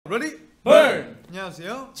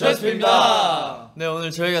안녕하세요, 저스트비입니다. 네,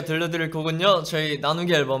 오늘 저희가 들려드릴 곡은요, 저희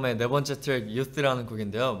나누기 앨범의 네 번째 트랙 Youth라는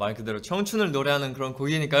곡인데요. 말 그대로 청춘을 노래하는 그런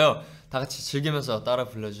곡이니까요, 다 같이 즐기면서 따라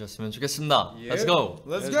불러주셨으면 좋겠습니다. Let's go.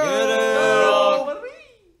 Let's go.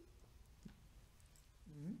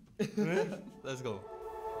 Let's go.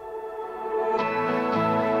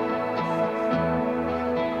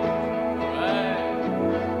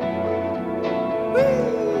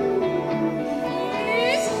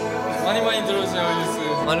 많이 들어주세요, 유스.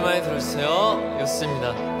 많이 들어주세요.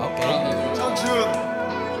 유스입니다. 오케이. 청춘.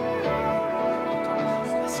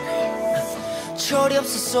 철이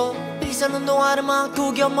없었어. 비싼 운동화를 막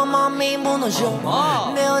구겨만 마음이 무너져.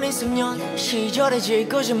 내 어린 청년 시절에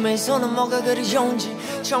질거짓매 손은 뭐가 그리 좋은지.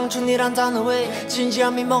 청춘이란 단어에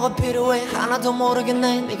진지함이 뭐가 필요해. 하나도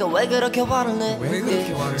모르겠네. 네가 왜 그렇게 화를 내.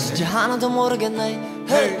 진짜 하나도 모르겠네.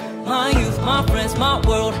 Hey. My youth, my friends, my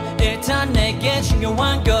world. 일단 내게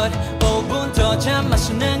중요한 것 5분 더 잠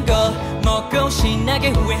마시는 것 먹고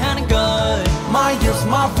신나게 후회하는 것 My youth,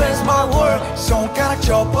 my friends, my world. 손가락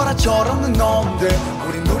쳐봐라 철없는 놈들.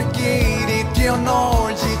 우린 우리끼리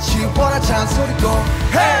뛰어놀지 치워라 잔소리고.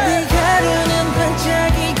 Hey! 네 하루는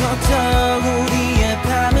반짝이고 또 우리의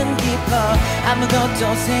밤은 깊어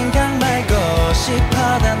아무것도 생각 말고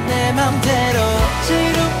싶어 난 내 맘대로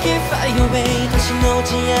즐겁게 fly away 다시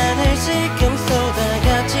오지 않을 지금서 다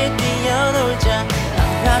같이 뛰어놀자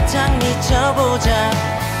한바탕 미쳐보자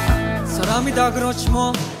사람이 다 그렇지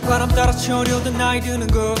뭐 바람 따라 쳐려오던 나이 드는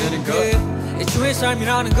것 애초에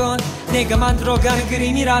삶이라는 건 내가 만들어가는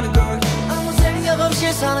그림이라는 걸 아무 생각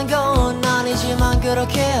없이 사는 건 아니지만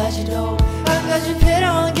그렇게 하지도 한 가지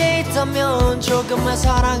필요한 게 있다면 조금의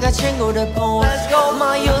사랑과 친구를 본 Let's go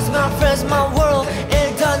my youth, my friends, my world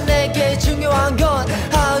일단 내게 중요한 건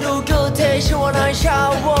하루 끝에 시원한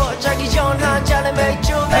샤워 자기 전 한 잔의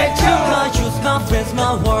맥주 My youth, my friends,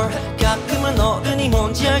 my world 가끔은 어른이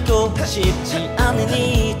뭔지 알고 싶지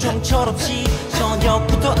않으니 좀 철없이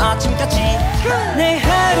저녁부터 아침까지 내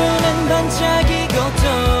하루는 반짝이고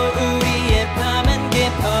또 우리의 밤은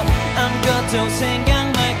깊어 아무것도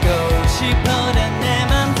생각 말고 싶어 난 내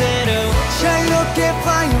맘대로 자유롭게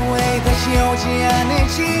fly away 다시 오지 않을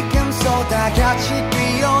지금서 다 같이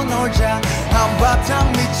뛰어놀자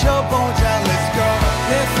한바탕 미쳐보자 Let's go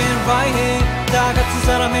Left and right hand 다 같은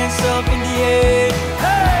사람 hands up in the air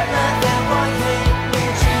Left and right hand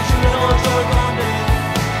눈치 주면 어쩔 건데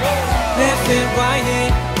Left and right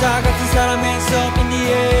hand 다 같은 사람 hands up in the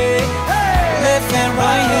air Left and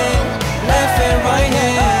right hand Left and right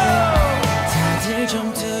hand 다들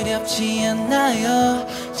좀 두렵지 않나요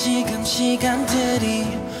지금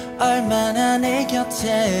시간들이 얼마나 내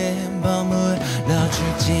곁에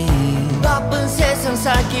머물러줄지 바쁜 세상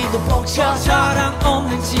살기도 벅차 사랑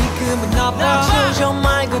없는 지금은 나빠 주저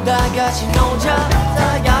말고 다 같이 놀자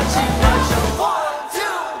다 같이 마셔 One, two,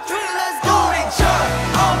 three, let's go 우리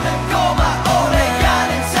철없는 꼬마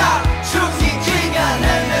오래가는 사춘기지가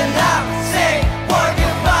내는 학생 월급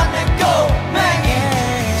받는 꼬맹이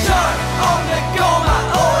철없는 꼬마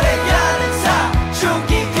오래가는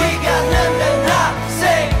사춘기가 내는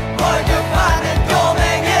학생 월급 받는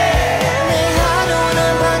꼬맹이 내 하루는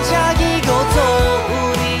반짝이고 또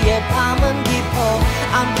우리의 밤은 깊어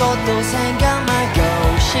아무것도 생각 말고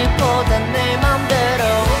싶어 단 내 맘대로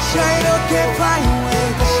자유롭게 fly away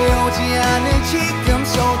다시 오지 않을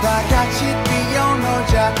지금서 다 같이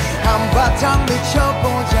뛰어놀자 한바탕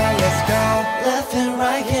미쳐보자 Let's go Left and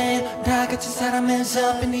right hand 다 같은 사람 hands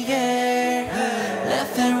up in the air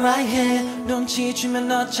Left and right hand 눈치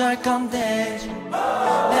주면 어쩔 건데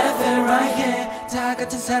Left and right hand 다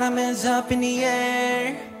같은 사람 hands up in the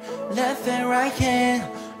air Left and right hand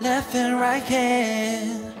Left and right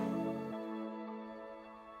hand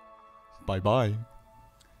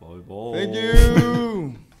Thank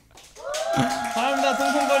you. 감사합니다,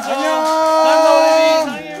 동생.